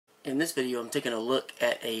In this video, I'm taking a look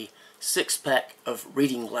at a 6-pack of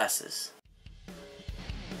reading glasses.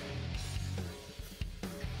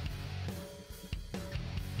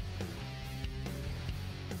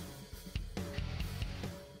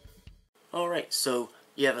 Alright, so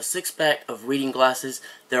you have a 6-pack of reading glasses.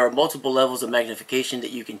 There are multiple levels of magnification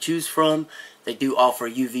that you can choose from. They do offer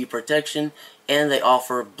UV protection, and they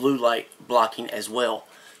offer blue light blocking as well.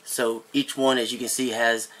 So each one, as you can see,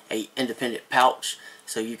 has an independent pouch,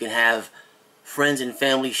 so you can have friends and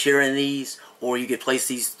family sharing these, or you could place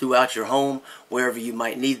these throughout your home wherever you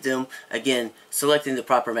might need them. Again, selecting the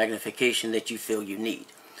proper magnification that you feel you need.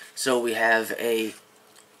 So we have a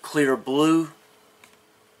clear blue,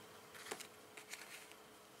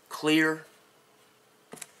 clear,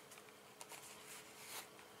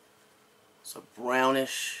 it's a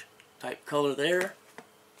brownish type color there.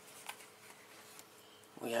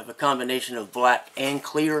 We have a combination of black and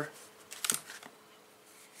clear,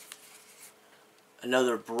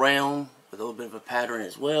 another brown with a little bit of a pattern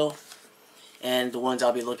as well, and the ones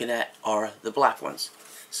I'll be looking at are the black ones.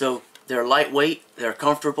 So they're lightweight, they're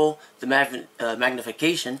comfortable, the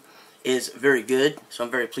magnification is very good, so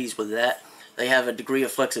I'm very pleased with that. They have a degree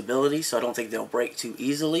of flexibility, so I don't think they'll break too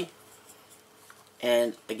easily.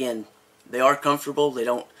 And again, they are comfortable, they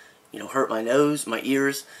don't hurt my nose, my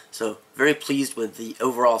ears, so very pleased with the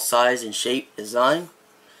overall size and shape design.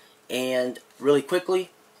 And really quickly,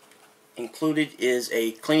 included is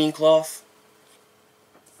a cleaning cloth,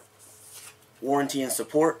 warranty and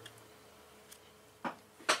support,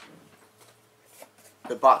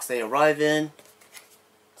 the box they arrive in,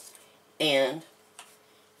 and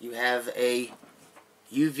you have a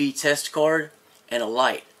UV test card and a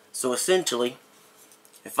light. So essentially,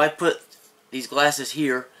 if I put these glasses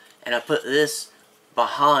here and I put this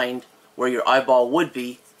behind where your eyeball would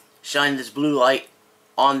be, shine this blue light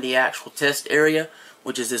on the actual test area,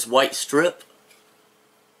 which is this white strip,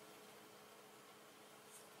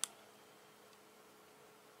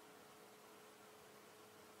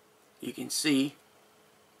 you can see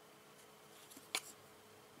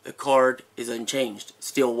the card is unchanged,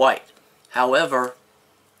 still white. However,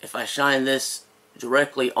 if I shine this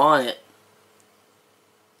directly on it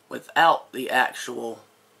without the actual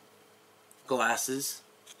glasses,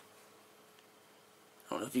 I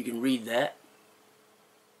don't know if you can read that,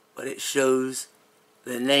 but it shows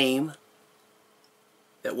the name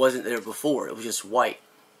that wasn't there before. It was just white.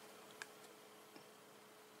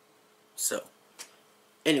 So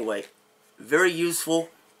anyway, very useful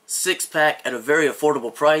 6-pack at a very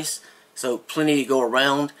affordable price, so plenty to go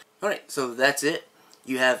around. Alright, so that's it.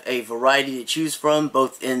 You have a variety to choose from,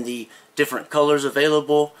 both in the different colors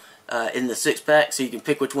available in the 6-pack, so you can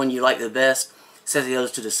pick which one you like the best, set the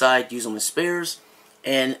others to the side, use them as spares,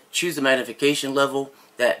 and choose the magnification level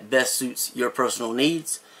that best suits your personal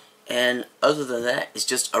needs. And other than that, it's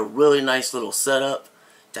just a really nice little setup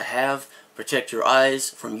to have. Protect your eyes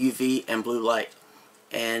from UV and blue light,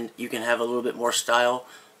 and you can have a little bit more style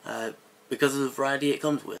because of the variety it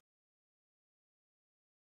comes with.